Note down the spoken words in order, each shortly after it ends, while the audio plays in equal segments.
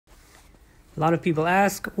A lot of people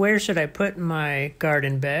ask, where should I put my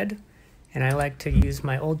garden bed? And I like to use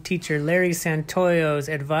my old teacher Larry Santoyo's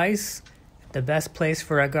advice. The best place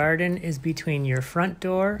for a garden is between your front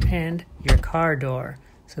door and your car door.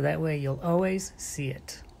 So that way you'll always see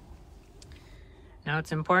it. Now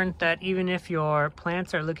it's important that even if your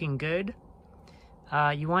plants are looking good,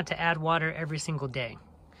 you want to add water every single day,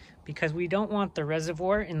 because we don't want the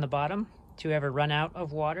reservoir in the bottom to ever run out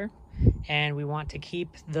of water, and we want to keep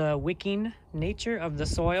the wicking nature of the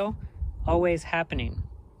soil always happening.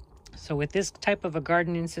 So with this type of a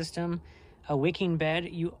gardening system, a wicking bed,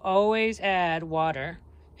 you always add water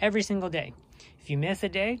every single day. If you miss a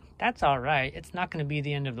day, that's all right. It's not going to be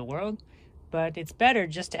the end of the world, but it's better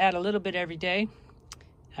just to add a little bit every day.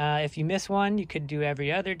 If you miss one, you could do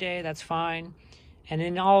every other day. That's fine. And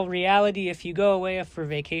in all reality, if you go away for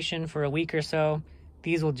vacation for a week or so,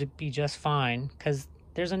 these will be just fine, because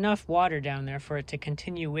there's enough water down there for it to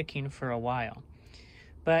continue wicking for a while.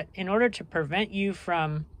 But in order to prevent you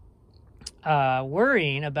from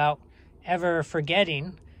worrying about ever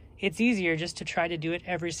forgetting, it's easier just to try to do it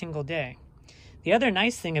every single day. The other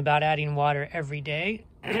nice thing about adding water every day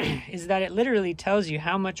is that it literally tells you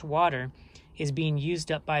how much water is being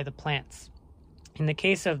used up by the plants. In the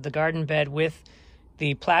case of the garden bed with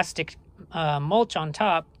the plastic mulch on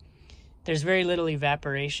top, there's very little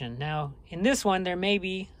evaporation. Now, in this one, there may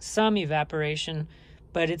be some evaporation,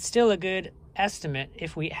 but it's still a good estimate.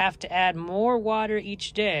 If we have to add more water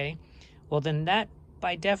each day, well, then that,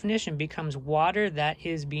 by definition, becomes water that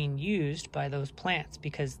is being used by those plants,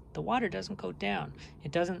 because the water doesn't go down.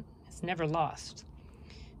 It's never lost.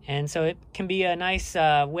 And so it can be a nice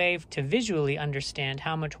way to visually understand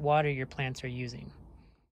how much water your plants are using.